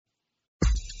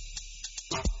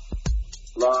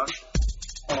Locked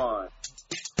on.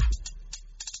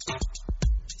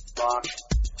 Locked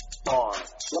on.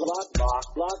 Locked on.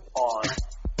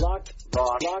 Locked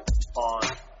on.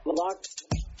 Locked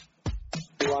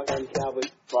on Cowboys.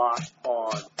 Locked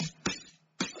on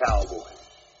Cowboys.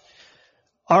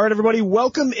 All right, everybody,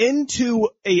 welcome into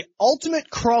a ultimate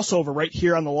crossover right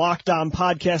here on the Locked On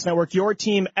Podcast Network, your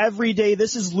team every day.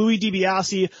 This is Louis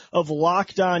DiBiase of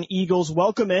Locked On Eagles.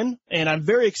 Welcome in, and I'm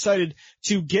very excited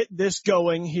to get this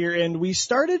going here. And we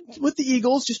started with the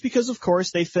Eagles just because, of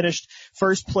course, they finished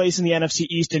first place in the NFC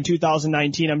East in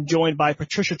 2019. I'm joined by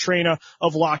Patricia Traina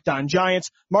of Locked On Giants,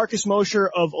 Marcus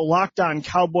Mosher of Locked On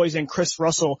Cowboys, and Chris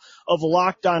Russell of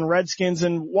Locked On Redskins.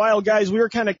 And while, guys, we were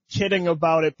kind of kidding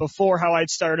about it before how I'd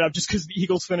started up just because the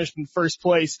Eagles finished in first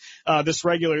place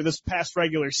this past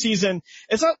regular season.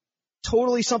 It's not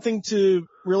totally something to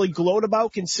really gloat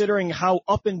about considering how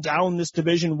up and down this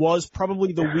division was,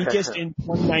 probably the weakest in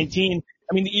 2019.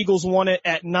 I mean, the Eagles won it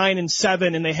at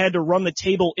 9-7, and they had to run the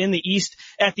table in the East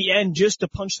at the end just to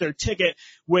punch their ticket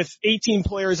with 18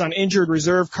 players on injured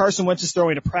reserve. Carson Wentz is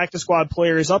throwing to practice squad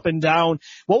players up and down.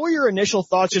 What were your initial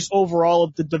thoughts just overall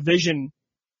of the division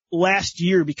last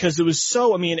year? Because it was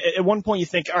so, I mean, at one point you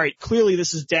think, all right, clearly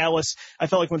this is Dallas. I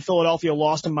felt like when Philadelphia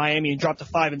lost to Miami and dropped to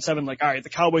 5-7, like, all right, the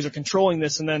Cowboys are controlling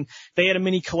this. And then they had a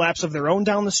mini collapse of their own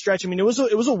down the stretch. I mean, it was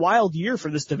a wild year for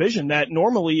this division that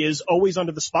normally is always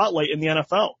under the spotlight in the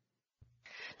NFL.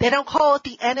 They don't call it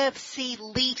the NFC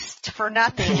least for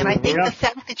nothing. And I think the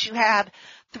fact that you have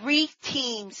three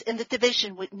teams in the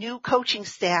division with new coaching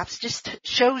staffs just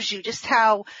shows you just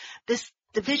how this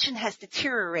division has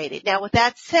deteriorated. Now, with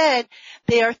that said,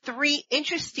 there are three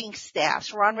interesting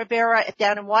staffs. Ron Rivera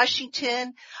down in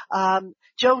Washington,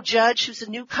 Joe Judge, who's a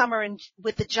newcomer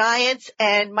with the Giants,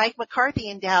 and Mike McCarthy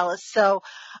in Dallas. So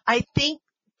I think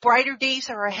brighter days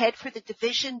are ahead for the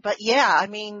division. But yeah, I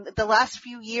mean, the last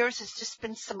few years has just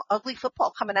been some ugly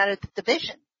football coming out of the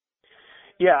division.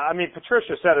 Yeah, I mean,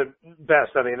 Patricia said it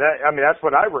best. I mean, that's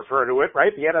what I refer to it,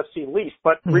 right? The NFC least.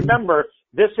 But remember,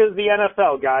 this is the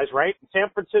NFL, guys, right? San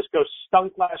Francisco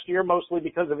stunk last year mostly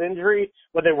because of injury,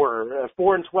 when they were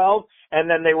 4-12, and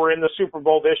then they were in the Super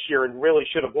Bowl this year and really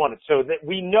should have won it. So that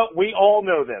we all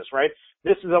know this, right?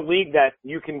 This is a league that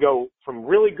you can go from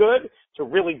really good to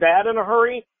really bad in a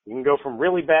hurry. You can go from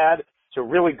really bad to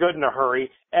really good in a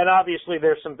hurry, and obviously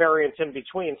there's some variance in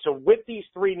between. So with these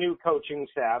three new coaching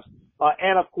staffs,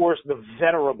 and of course the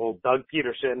venerable Doug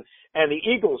Peterson and the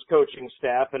Eagles coaching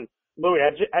staff, and Louis,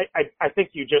 I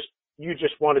think you just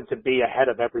wanted to be ahead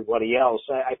of everybody else.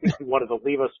 I think you wanted to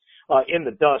leave us in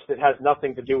the dust. It has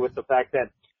nothing to do with the fact that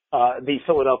the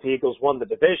Philadelphia Eagles won the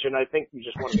division. I think you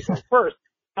just wanted to go first.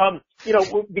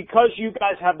 Because you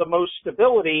guys have the most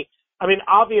stability. I mean,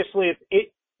 obviously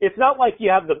it's not like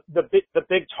you have the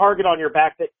big target on your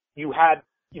back that you had,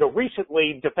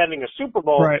 recently defending a Super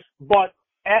Bowl. Right. But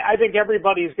I think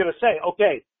everybody's going to say,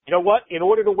 okay, you know what? In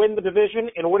order to win the division,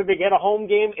 in order to get a home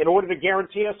game, in order to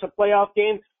guarantee us a playoff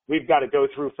game, we've got to go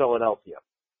through Philadelphia.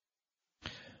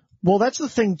 Well, that's the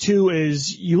thing, too,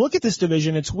 is you look at this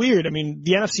division, it's weird. I mean,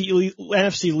 the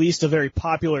NFC least, a very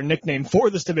popular nickname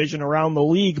for this division around the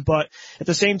league, but at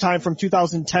the same time, from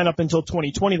 2010 up until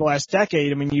 2020, the last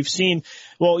decade, I mean, you've seen,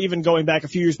 well, even going back a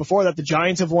few years before that, the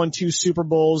Giants have won 2 Super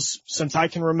Bowls since I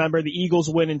can remember. The Eagles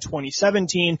win in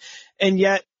 2017, and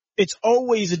yet it's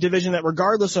always a division that,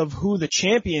 regardless of who the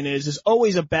champion is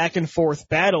always a back and forth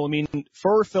battle. I mean,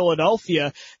 for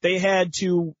Philadelphia, they had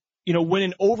to win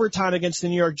in overtime against the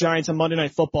New York Giants on Monday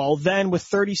Night Football. Then with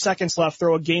 30 seconds left,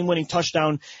 throw a game-winning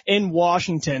touchdown in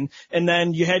Washington. And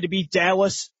then you had to beat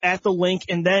Dallas at the Link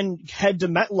and then head to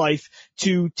MetLife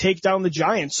to take down the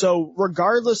Giants. So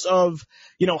regardless of,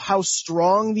 how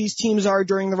strong these teams are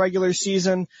during the regular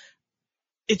season,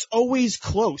 it's always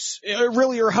close,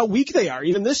 really, or how weak they are.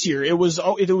 Even this year, it was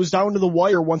down to the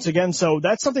wire once again. So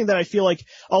that's something that I feel like,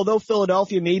 although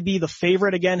Philadelphia may be the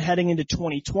favorite again heading into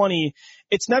 2020,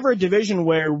 it's never a division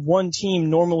where one team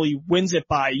normally wins it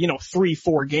by,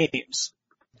 3-4 games.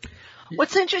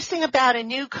 What's interesting about a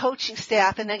new coaching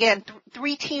staff, and again,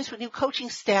 three teams with new coaching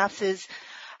staffs, is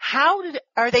how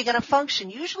are they going to function?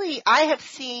 Usually I have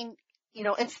seen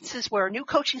instances where a new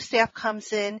coaching staff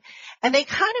comes in and they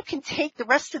kind of can take the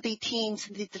rest of the teams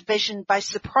in the division by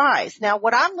surprise. Now,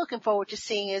 what I'm looking forward to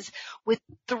seeing is with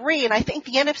three, and I think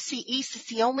the NFC East is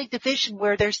the only division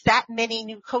where there's that many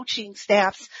new coaching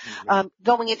staffs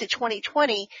going into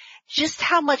 2020, just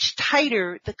how much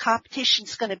tighter the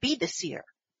competition's going to be this year.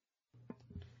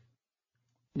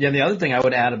 Yeah, and the other thing I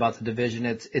would add about the division,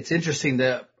 it's interesting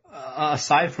that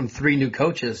aside from three new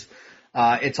coaches,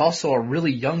 it's also a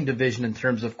really young division in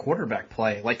terms of quarterback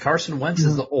play. Like Carson Wentz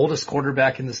is the oldest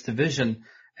quarterback in this division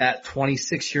at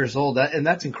 26 years old, and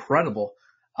that's incredible.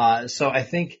 So I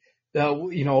think,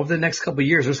 over the next couple of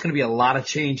years, there's going to be a lot of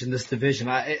change in this division.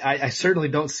 I certainly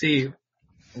don't see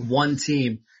one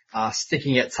team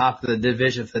sticking at top of the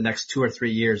division for the next 2 or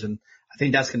 3 years, and I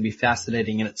think that's going to be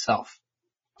fascinating in itself.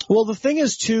 Well, the thing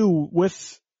is too,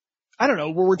 what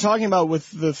we're talking about with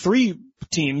the 3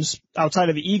 teams outside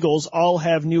of the Eagles all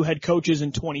have new head coaches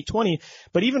in 2020,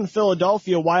 but even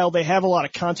Philadelphia, while they have a lot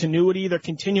of continuity, they're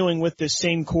continuing with this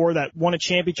same core that won a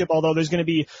championship, although there's going to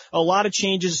be a lot of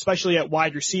changes, especially at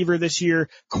wide receiver this year,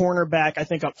 cornerback, I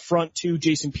think up front too,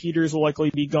 Jason Peters will likely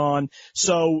be gone.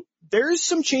 So there's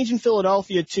some change in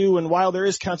Philadelphia too, and while there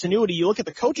is continuity, you look at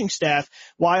the coaching staff,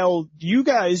 while you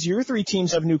guys, your 3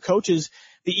 teams have new coaches,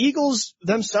 the Eagles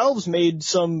themselves made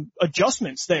some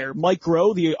adjustments there. Mike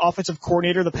Groh, the offensive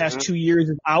coordinator the past 2 years,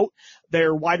 is out.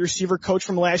 Their wide receiver coach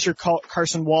from last year,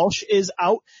 Carson Walsh, is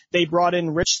out. They brought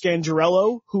in Rich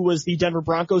Scangarello, who was the Denver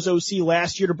Broncos OC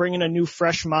last year, to bring in a new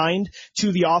fresh mind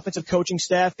to the offensive coaching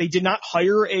staff. They did not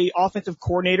hire a offensive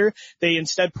coordinator. They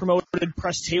instead promoted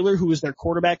Press Taylor, who was their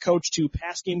quarterback coach, to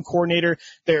pass game coordinator,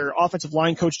 their offensive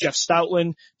line coach, Jeff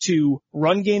Stoutland, to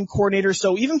run game coordinator.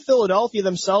 So even Philadelphia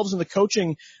themselves in the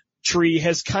coaching tree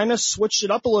has kind of switched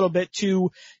it up a little bit to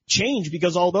change,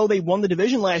 because although they won the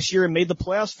division last year and made the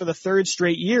playoffs for the 3rd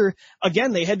straight year,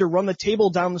 again, they had to run the table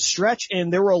down the stretch,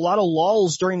 and there were a lot of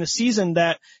lulls during the season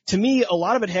that, to me, a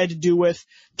lot of it had to do with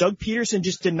Doug Peterson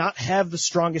just did not have the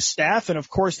strongest staff, and of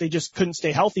course they just couldn't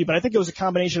stay healthy, but I think it was a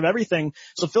combination of everything.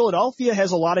 So Philadelphia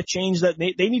has a lot of change that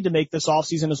they need to make this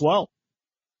offseason as well.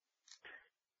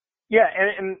 Yeah,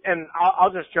 and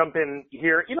I'll just jump in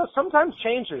here. Sometimes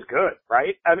change is good,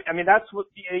 right? I mean, that's what,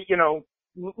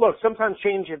 look, sometimes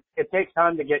change, it takes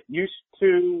time to get used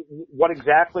to what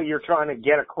exactly you're trying to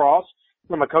get across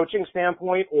from a coaching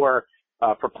standpoint, or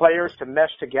for players to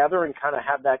mesh together and kind of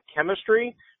have that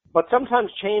chemistry. But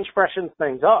sometimes change freshens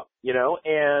things up,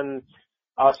 and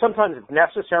sometimes it's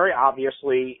necessary.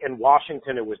 Obviously, in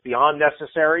Washington, it was beyond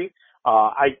necessary.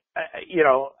 I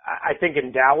think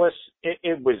in Dallas,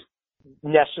 it was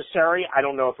necessary. I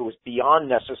don't know if it was beyond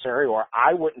necessary, or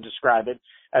I wouldn't describe it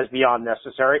as beyond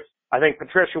necessary. I think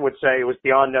Patricia would say it was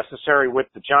beyond necessary with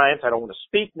the Giants. I don't want to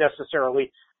speak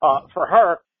necessarily for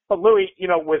her, but Louis,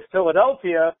 with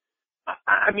Philadelphia,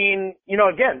 I mean,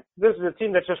 again, this is a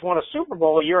team that just won a Super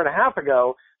Bowl a year and a half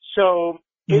ago, so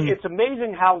it's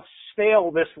amazing how stale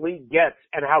this league gets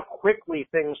and how quickly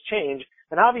things change.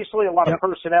 And obviously a lot of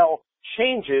personnel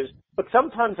changes, but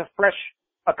sometimes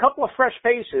a couple of fresh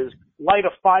faces light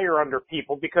a fire under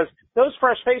people, because those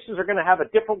fresh faces are going to have a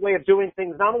different way of doing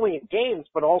things, not only in games,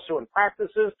 but also in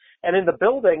practices and in the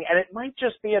building. And it might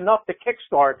just be enough to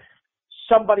kickstart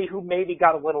somebody who maybe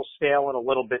got a little stale and a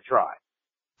little bit dry.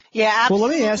 Yeah, absolutely. Well,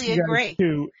 let me ask you guys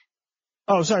too.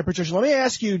 Oh, sorry, Patricia. Let me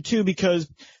ask you too, because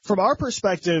from our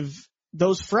perspective,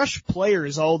 those fresh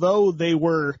players, although they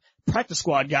were practice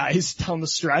squad guys down the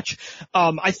stretch,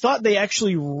 I thought they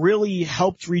actually really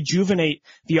helped rejuvenate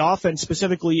the offense,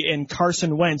 specifically in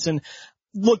Carson Wentz. And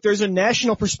look, there's a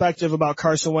national perspective about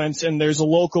Carson Wentz, and there's a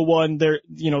local one. There,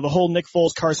 the whole Nick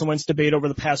Foles Carson Wentz debate over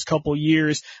the past couple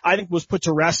years, I think, was put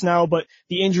to rest now. But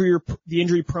the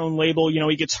injury prone label,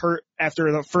 he gets hurt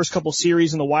after the first couple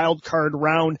series in the wild card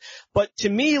round. But to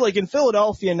me, like in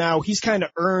Philadelphia now, he's kind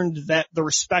of earned the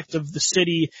respect of the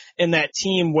city and that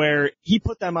team, where he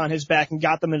put them on his back and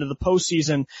got them into the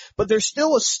postseason. But there's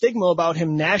still a stigma about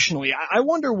him nationally. I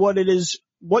wonder what it is.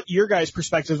 What your guys'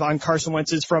 perspective on Carson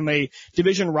Wentz is from a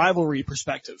division rivalry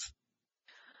perspective.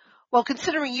 Well,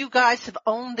 considering you guys have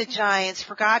owned the Giants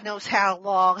for God knows how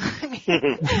long,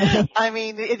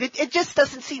 it just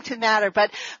doesn't seem to matter.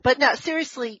 But no,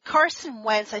 seriously, Carson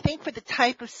Wentz, I think for the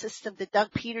type of system that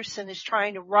Doug Peterson is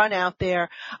trying to run out there,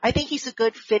 I think he's a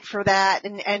good fit for that.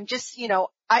 And just,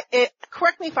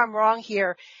 correct me if I'm wrong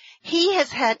here. He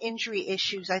has had injury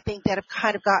issues, I think, that have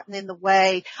kind of gotten in the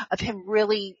way of him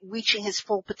really reaching his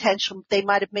full potential. They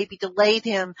might have maybe delayed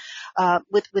him,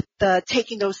 with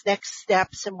taking those next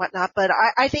steps and whatnot. But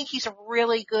I think he's a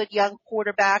really good young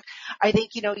quarterback. I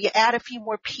think, you add a few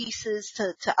more pieces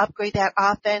to upgrade that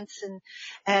offense,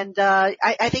 and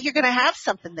I think you're going to have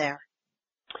something there.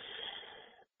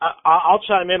 I'll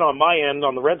chime in on my end,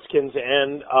 on the Redskins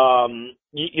end.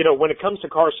 When it comes to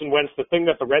Carson Wentz, the thing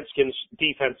that the Redskins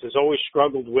defense has always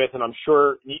struggled with, and I'm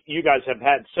sure you guys have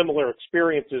had similar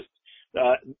experiences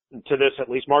to this, at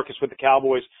least Marcus with the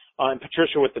Cowboys and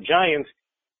Patricia with the Giants,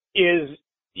 is,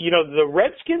 the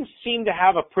Redskins seem to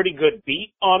have a pretty good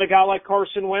beat on a guy like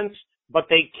Carson Wentz, but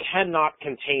they cannot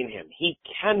contain him. He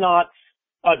cannot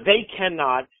they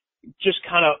cannot just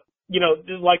kind of,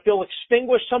 like they'll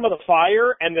extinguish some of the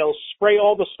fire and they'll spray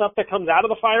all the stuff that comes out of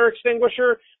the fire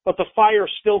extinguisher, but the fire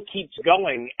still keeps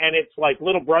going and it's like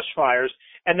little brush fires.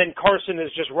 And then Carson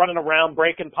is just running around,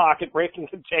 breaking pocket, breaking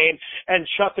contain, and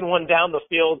chucking one down the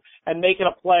field and making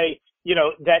a play,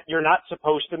 that you're not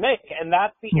supposed to make. And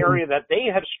that's the area that they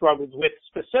have struggled with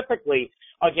specifically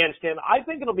against him. I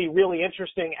think it'll be really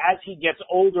interesting as he gets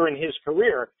older in his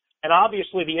career. And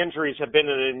obviously the injuries have been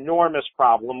an enormous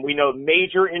problem. We know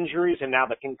major injuries and now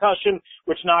the concussion,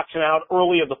 which knocks him out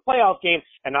early of the playoff game.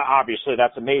 And obviously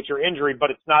that's a major injury,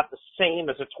 but it's not the same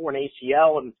as a torn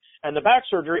ACL and the back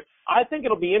surgery. I think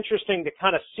it'll be interesting to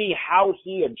kind of see how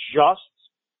he adjusts,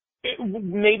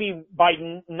 maybe by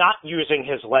not using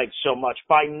his legs so much,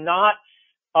 by not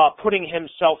putting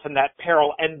himself in that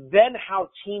peril, and then how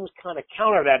teams kind of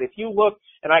counter that. If you look,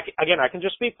 and I can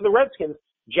just speak for the Redskins,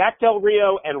 Jack Del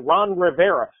Rio and Ron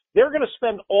Rivera, they're going to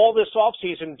spend all this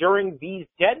offseason during these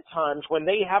dead times when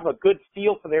they have a good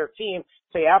feel for their team,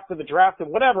 say after the draft and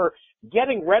whatever,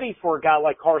 getting ready for a guy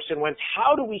like Carson Wentz.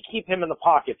 How do we keep him in the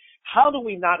pocket? How do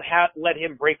we not let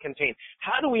him break contain?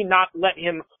 How do we not let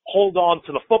him hold on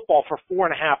to the football for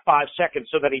 4.5, 5 seconds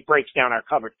so that he breaks down our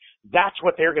coverage? That's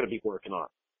what they're going to be working on.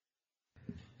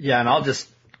 Yeah, and I'll just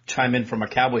chime in from a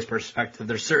Cowboys perspective.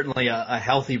 There's certainly a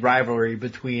healthy rivalry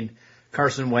between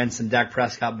Carson Wentz and Dak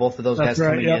Prescott, both of those guys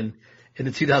coming in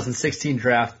the 2016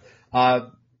 draft.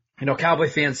 Cowboy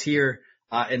fans here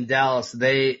in Dallas,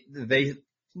 they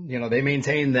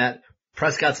maintain that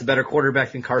Prescott's a better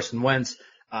quarterback than Carson Wentz.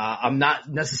 I'm not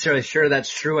necessarily sure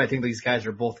that's true. I think these guys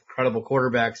are both incredible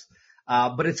quarterbacks.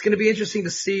 But it's going to be interesting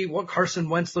to see what Carson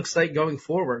Wentz looks like going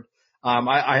forward.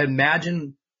 I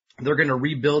imagine they're going to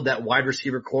rebuild that wide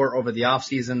receiver core over the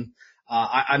offseason.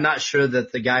 I'm not sure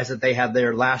that the guys that they had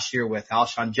there last year with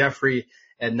Alshon Jeffrey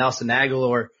and Nelson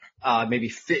Aguilar maybe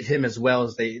fit him as well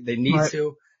as they need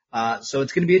to. So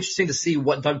it's going to be interesting to see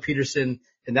what Doug Peterson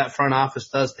and that front office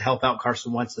does to help out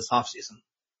Carson Wentz this offseason.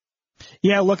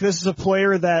 Yeah, look, this is a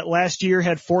player that last year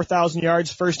had 4,000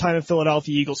 yards, first time in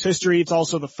Philadelphia Eagles history. It's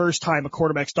also the first time a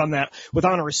quarterback's done that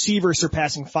without a receiver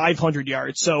surpassing 500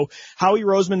 yards. So Howie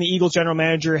Roseman, the Eagles general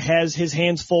manager, has his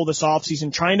hands full this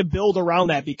offseason trying to build around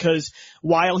that, because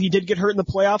while he did get hurt in the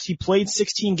playoffs, he played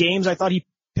 16 games. I thought he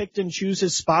picked and choose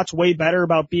his spots way better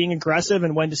about being aggressive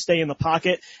and when to stay in the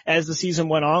pocket as the season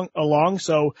went along.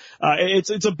 So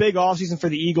it's a big offseason for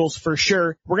the Eagles for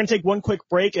sure. We're going to take one quick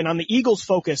break, and on the Eagles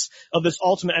focus of this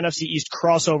ultimate NFC East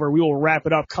crossover, we will wrap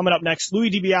it up. Coming up next,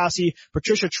 Louis DiBiase,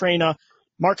 Patricia Traina,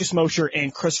 Marcus Mosher,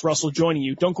 and Chris Russell joining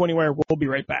you. Don't go anywhere. We'll be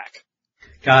right back.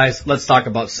 Guys, let's talk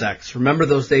about sex. Remember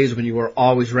those days when you were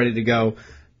always ready to go?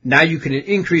 Now you can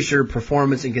increase your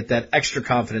performance and get that extra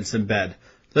confidence in bed.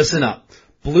 Listen up.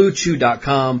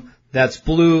 BlueChew.com. That's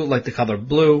blue like the color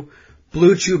blue.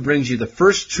 Blue Chew brings you the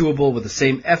first chewable with the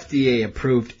same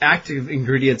FDA-approved active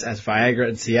ingredients as Viagra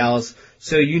and Cialis,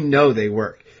 so you know they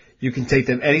work. You can take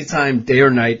them anytime, day or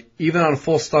night, even on a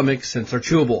full stomach, since they're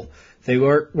chewable. They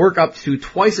work up to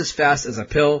twice as fast as a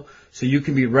pill, so you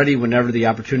can be ready whenever the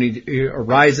opportunity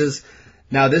arises.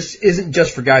 Now, this isn't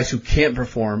just for guys who can't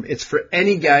perform. It's for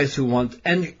any guys who want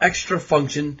extra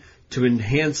function to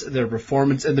enhance their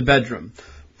performance in the bedroom.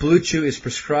 Blue Chew is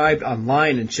prescribed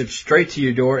online and shipped straight to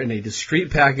your door in a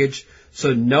discreet package,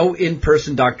 so no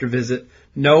in-person doctor visit,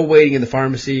 no waiting in the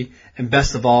pharmacy, and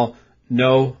best of all,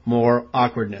 no more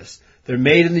awkwardness. They're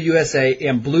made in the USA,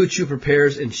 and Blue Chew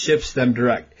prepares and ships them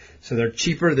direct, so they're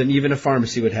cheaper than even a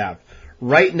pharmacy would have.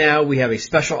 Right now, we have a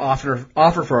special offer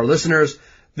for our listeners.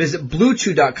 Visit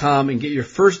BlueChew.com and get your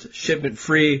first shipment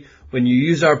free when you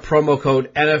use our promo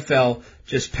code NFL.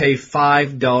 Just pay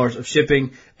 $5 of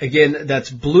shipping. Again,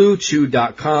 that's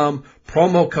BlueChew.com,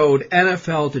 promo code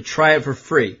NFL to try it for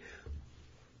free.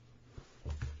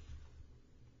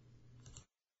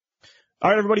 All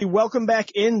right, everybody, welcome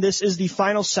back in. This is the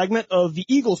final segment of the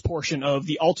Eagles portion of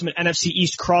the Ultimate NFC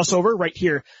East crossover right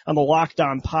here on the Locked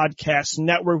On Podcast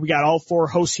Network. We got all four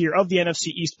hosts here of the NFC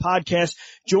East podcast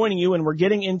joining you, and we're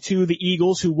getting into the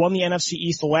Eagles who won the NFC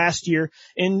East last year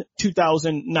in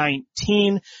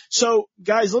 2019. So,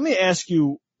 guys, let me ask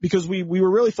you, because we were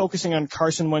really focusing on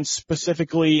Carson Wentz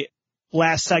specifically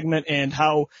last segment and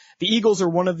how the Eagles are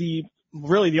one of the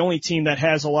really the only team that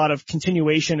has a lot of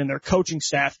continuation in their coaching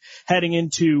staff heading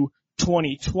into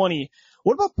 2020.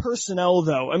 What about personnel,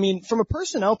 though? I mean, from a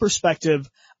personnel perspective,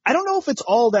 I don't know if it's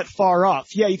all that far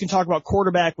off. Yeah, you can talk about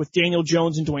quarterback with Daniel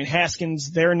Jones and Dwayne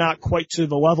Haskins. They're not quite to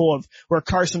the level of where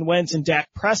Carson Wentz and Dak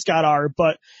Prescott are.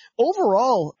 But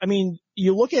overall, I mean,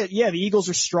 you look at, the Eagles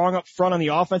are strong up front on the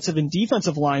offensive and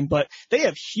defensive line, but they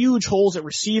have huge holes at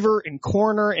receiver and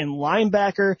corner and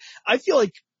linebacker. I feel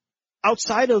like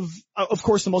outside of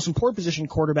course, the most important position,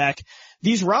 quarterback,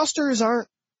 these rosters aren't,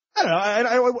 I don't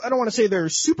know, I don't want to say they're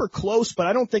super close, but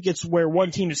I don't think it's where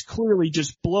one team is clearly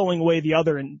just blowing away the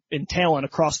other in talent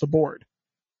across the board.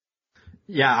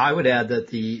 Yeah, I would add that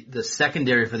the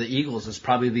secondary for the Eagles is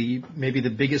probably maybe the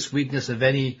biggest weakness of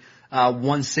any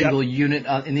one single unit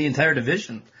in the entire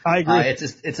division. I agree.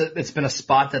 It's been a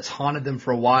spot that's haunted them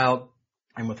for a while.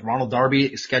 And with Ronald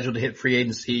Darby scheduled to hit free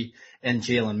agency and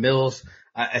Jalen Mills,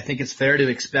 I think it's fair to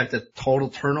expect a total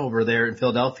turnover there in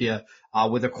Philadelphia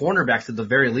with the cornerbacks at the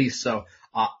very least. So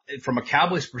from a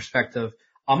Cowboys perspective,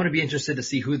 I'm going to be interested to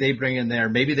see who they bring in there.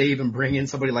 Maybe they even bring in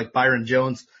somebody like Byron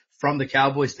Jones from the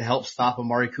Cowboys to help stop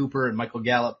Amari Cooper and Michael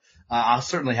Gallup. I'll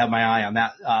certainly have my eye on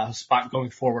that spot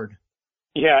going forward.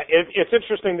 Yeah, it's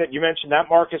interesting that you mentioned that,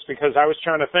 Marcus, because I was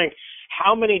trying to think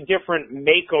how many different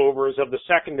makeovers of the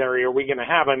secondary are we going to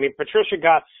have? I mean, Patricia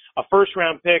got a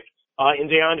first-round pick in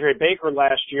DeAndre Baker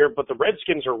last year, but the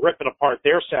Redskins are ripping apart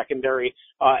their secondary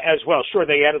as well. Sure,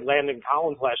 they added Landon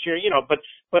Collins last year,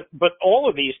 but all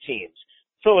of these teams,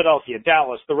 Philadelphia,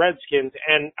 Dallas, the Redskins,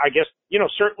 and I guess,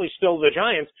 certainly still the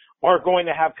Giants, are going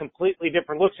to have completely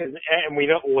different looks. And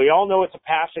we all know it's a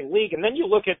passing league. And then you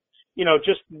look at,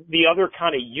 just the other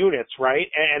kind of units, right?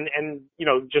 And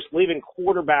just leaving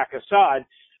quarterback aside.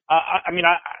 I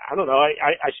don't know.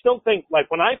 I still think, like,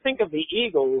 when I think of the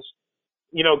Eagles,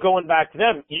 going back to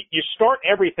them, you start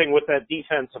everything with that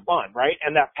defensive line, right?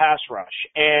 And that pass rush.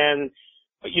 And,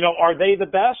 are they the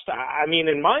best? I mean,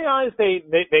 in my eyes,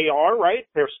 they are, right?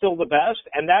 They're still the best.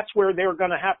 And that's where they're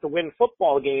going to have to win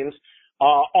football games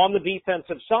on the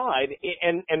defensive side.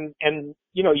 And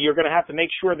you're going to have to make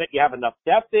sure that you have enough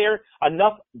depth there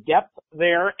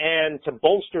and to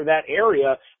bolster that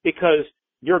area, because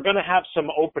you're going to have some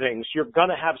openings. You're going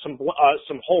to have some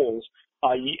holes.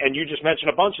 And you just mentioned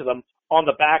a bunch of them on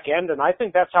the back end. And I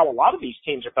think that's how a lot of these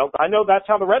teams are built. I know that's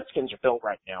how the Redskins are built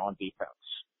right now on defense.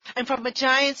 And from a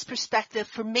Giants perspective,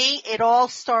 for me, it all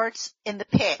starts in the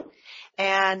pit.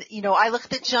 And, I look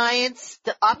at the Giants,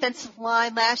 the offensive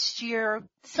line last year,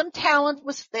 some talent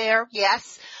was there,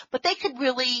 yes, but they could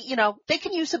really, they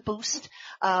can use a boost,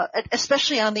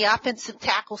 especially on the offensive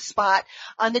tackle spot.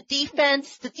 On the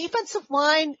defensive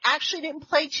line actually didn't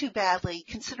play too badly,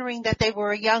 considering that they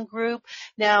were a young group.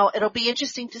 Now, it'll be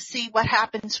interesting to see what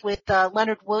happens with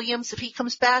Leonard Williams if he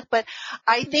comes back. But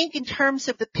I think in terms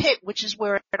of the pit, which is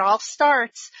where it all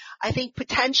starts, I think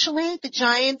potentially the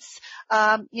Giants,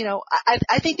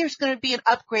 I think there's going to be an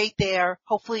upgrade there,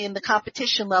 hopefully in the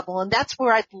competition level, and that's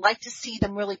where I'd like to see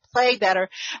them really play better,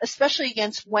 especially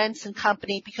against Wentz and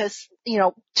company, because,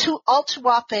 all too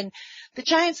often the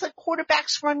Giants let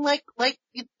quarterbacks run like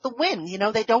the wind,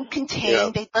 they don't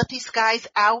contain, they let these guys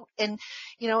out, and,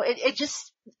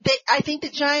 I think the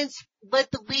Giants led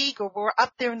the league, or were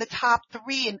up there in the top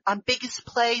 3 on biggest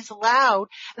plays allowed,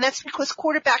 and that's because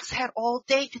quarterbacks had all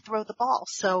day to throw the ball.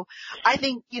 So I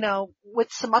think,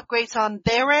 with some upgrades on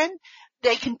their end,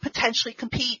 they can potentially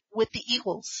compete with the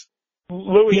Eagles.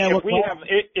 Louis, if we have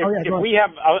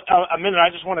a minute, I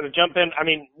just wanted to jump in. I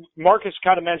mean, Marcus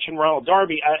kind of mentioned Ronald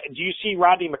Darby. Do you see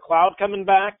Rodney McLeod coming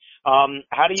back?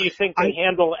 How do you think they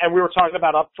handle, and we were talking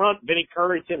about up front, Vinny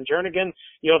Curry, Tim Jernigan,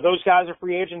 those guys are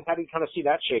free agents. How do you kind of see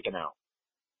that shaking out?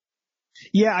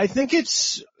 Yeah, I think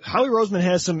Howie Roseman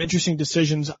has some interesting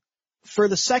decisions. For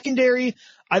the secondary,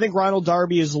 I think Ronald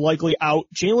Darby is likely out.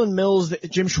 Jalen Mills,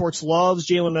 Jim Schwartz loves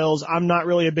Jalen Mills. I'm not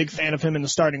really a big fan of him in the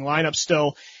starting lineup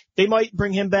still. They might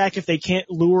bring him back if they can't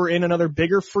lure in another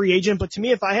bigger free agent. But to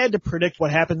me, if I had to predict what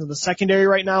happens in the secondary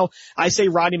right now, I say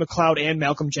Rodney McLeod and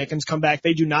Malcolm Jenkins come back.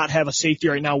 They do not have a safety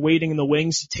right now waiting in the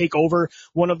wings to take over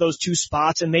one of those two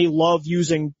spots, and they love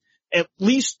using at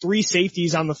least 3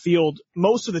 safeties on the field.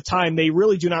 Most of the time, they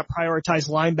really do not prioritize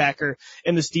linebacker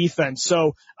in this defense.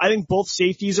 So I think both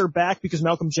safeties are back because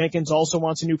Malcolm Jenkins also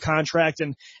wants a new contract.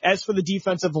 And as for the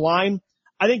defensive line,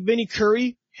 I think Vinny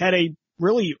Curry had a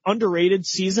really underrated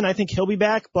season. I think he'll be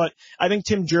back, but I think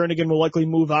Tim Jernigan will likely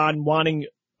move on, wanting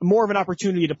more of an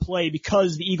opportunity to play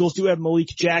because the Eagles do have Malik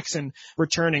Jackson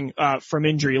returning from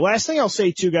injury. Last thing I'll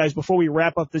say too, guys, before we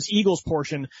wrap up this Eagles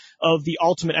portion of the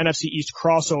ultimate NFC East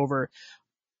crossover,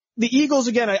 the Eagles,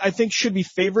 again, I think should be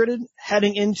favorited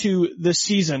heading into this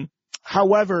season.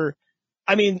 However,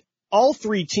 I mean, all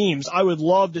 3 teams I would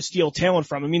love to steal talent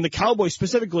from. I mean, the Cowboys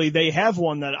specifically, they have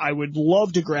one that I would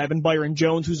love to grab in Byron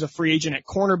Jones, who's a free agent at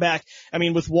cornerback. I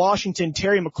mean, with Washington,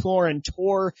 Terry McLaurin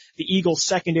tore the Eagles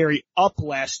secondary up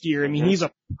last year. I mean, he's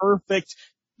a perfect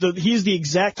he's the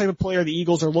exact type of player the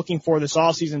Eagles are looking for this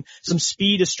offseason. Some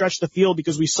speed to stretch the field,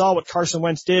 because we saw what Carson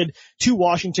Wentz did to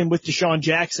Washington with Deshaun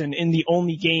Jackson in the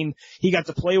only game he got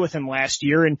to play with him last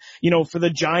year. And, for the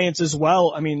Giants as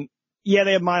well, I mean, yeah,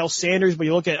 they have Miles Sanders, but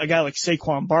you look at a guy like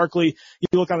Saquon Barkley,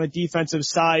 you look on the defensive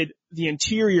side, the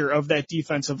interior of that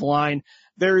defensive line,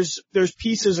 there's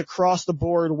pieces across the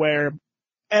board where,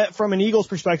 from an Eagles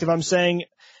perspective, I'm saying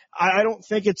I don't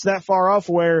think it's that far off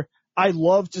where I'd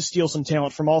love to steal some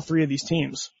talent from all three of these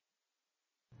teams.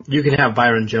 You can have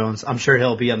Byron Jones. I'm sure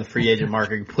he'll be on the free agent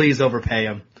market. Please overpay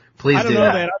him. Please I don't do know,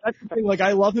 that. man. That's the thing. Like,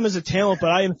 I love him as a talent, but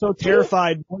I am so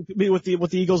terrified with what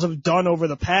the Eagles have done over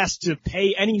the past to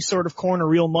pay any sort of corner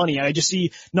real money. I just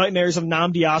see nightmares of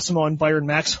Nnamdi Asomugha and Byron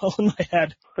Maxwell in my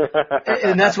head.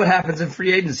 And that's what happens in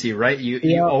free agency, right?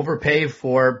 You overpay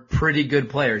for pretty good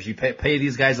players. You pay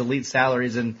these guys elite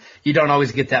salaries, and you don't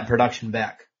always get that production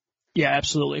back. Yeah,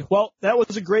 absolutely. Well, that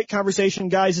was a great conversation,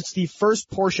 guys. It's the first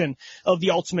portion of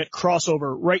the ultimate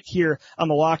crossover right here on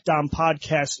the Locked On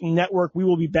Podcast Network. We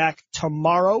will be back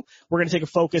tomorrow. We're going to take a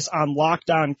focus on Locked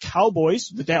On Cowboys,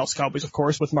 the Dallas Cowboys, of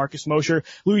course, with Marcus Mosher.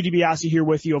 Louis DiBiase here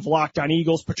with you of Locked On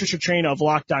Eagles, Patricia Traina of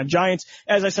Locked On Giants.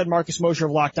 As I said, Marcus Mosher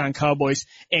of Locked On Cowboys,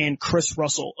 and Chris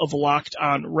Russell of Locked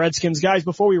On Redskins. Guys,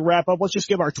 before we wrap up, let's just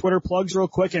give our Twitter plugs real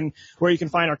quick and where you can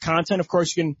find our content. Of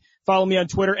course, you can follow me on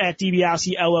Twitter at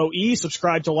DiBiaseLOE.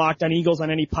 Subscribe to Locked On Eagles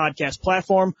on any podcast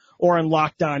platform or on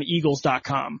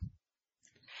LockedOnEagles.com.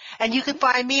 And you can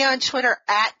find me on Twitter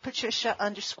at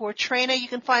Patricia_Traina. You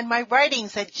can find my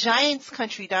writings at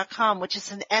GiantsCountry.com, which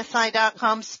is an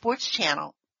SI.com sports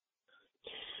channel.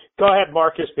 Go ahead,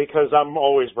 Marcus, because I'm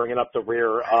always bringing up the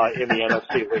rear in the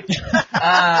NFC league.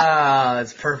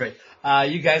 That's perfect.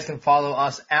 You guys can follow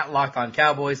us at Locked On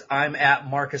Cowboys. I'm at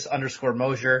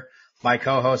Marcus_Mosher. My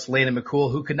co-host, Landon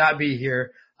McCool, who could not be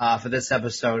here for this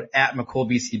episode, at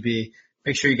McCoolBCB.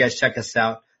 Make sure you guys check us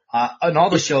out on all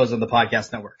the shows on the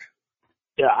podcast network.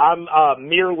 Yeah, I'm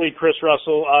merely Chris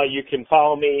Russell. You can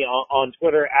follow me on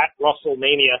Twitter at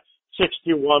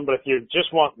RussellMania621. But if you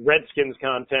just want Redskins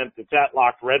content, it's at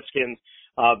Locked Redskins,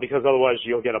 because otherwise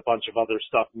you'll get a bunch of other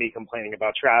stuff, me complaining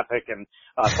about traffic and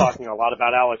talking a lot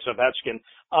about Alex Ovechkin.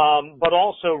 But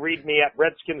also read me at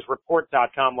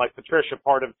RedskinsReport.com, like Patricia,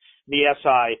 part of the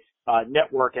SI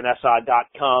network and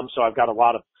SI.com. So I've got a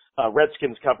lot of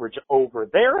Redskins coverage over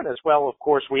there. And as well, of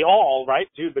course, we all, right,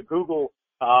 do the Google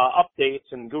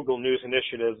updates and Google News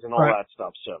initiatives and all that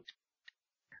stuff. So.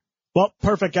 Well,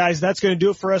 perfect, guys. That's going to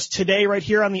do it for us today right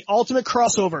here on the ultimate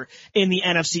crossover in the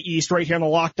NFC East, right here on the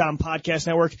Locked On Podcast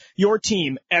Network. Your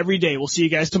team every day. We'll see you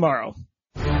guys tomorrow.